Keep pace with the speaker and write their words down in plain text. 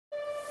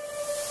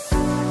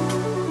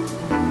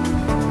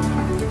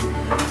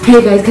Hey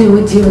guys, coming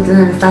with you with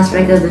another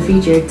flashback of the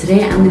future.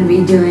 Today I'm going to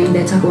be doing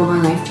the Talk About My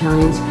Life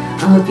challenge.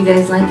 I hope you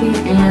guys like it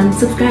and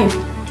subscribe.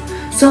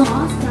 So,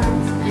 all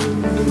starts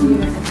in the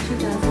year of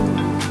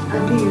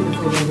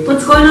 2001.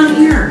 What's going on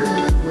here?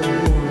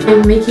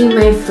 I'm making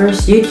my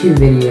first YouTube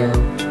video.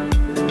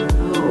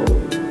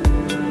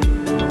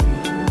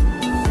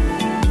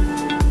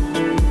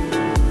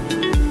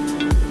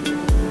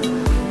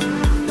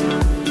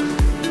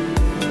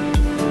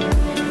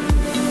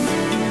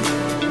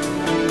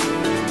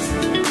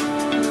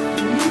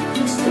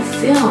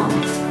 Film.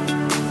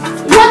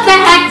 What the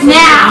heck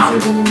now?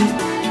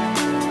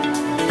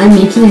 I'm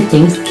making a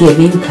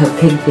Thanksgiving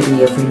cupcake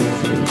video for your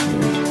information.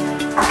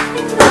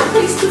 No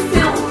place to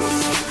film.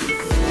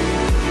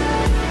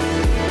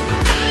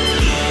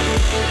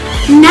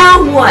 Now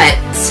what?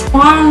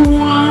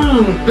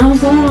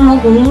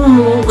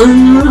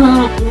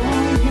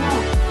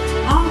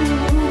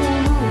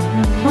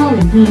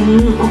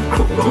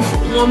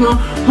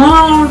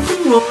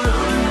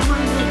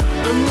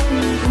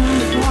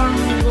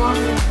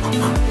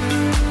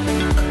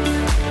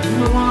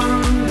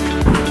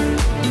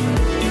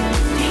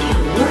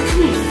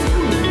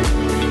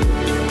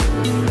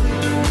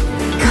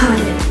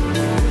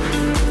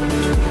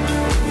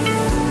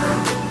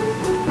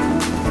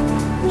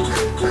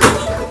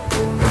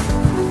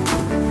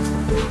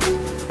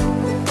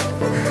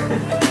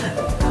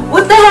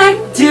 What the heck,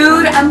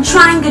 dude? I'm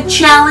trying a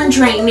challenge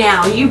right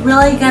now. You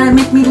really gonna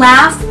make me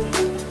laugh?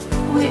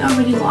 Oh, I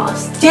already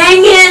lost.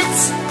 Dang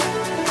it!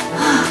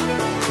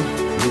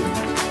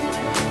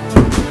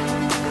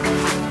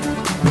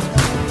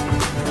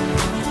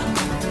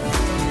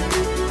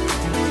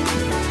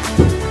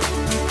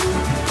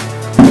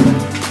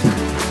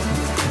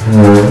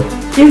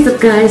 Here's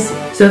up, guys.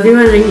 So if you're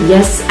wondering,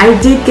 yes, I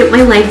did get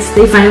my lights.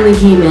 They finally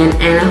came in,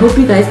 and I hope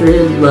you guys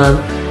really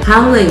love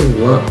how they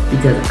look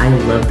because I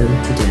love them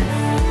to death.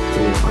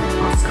 They are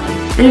awesome.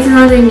 And if you're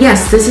wondering,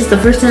 yes, this is the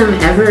first time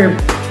I've ever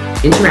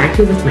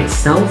interacted with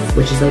myself,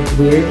 which is like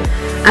weird.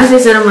 As I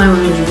said on my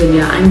 100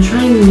 video, I'm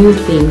trying new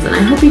things, and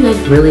I hope you guys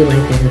really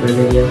like that type of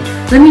video.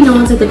 Let me know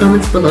inside the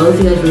comments below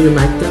if you guys really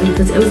liked them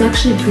because it was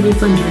actually pretty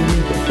fun to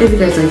make it. If you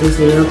guys like this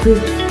video,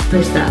 please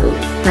push that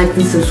like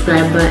and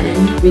subscribe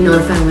button. Be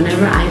notified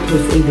whenever I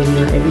post a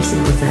video every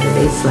single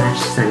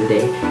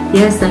Saturday/Sunday.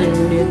 Yes, that is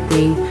a new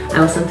thing. I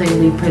will sometimes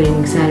be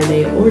putting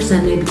Saturday or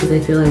Sunday because I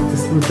feel like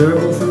this is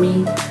durable for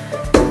me.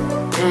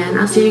 And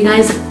I'll see you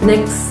guys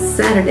next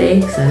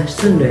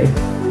Saturday/Sunday.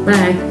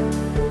 Bye.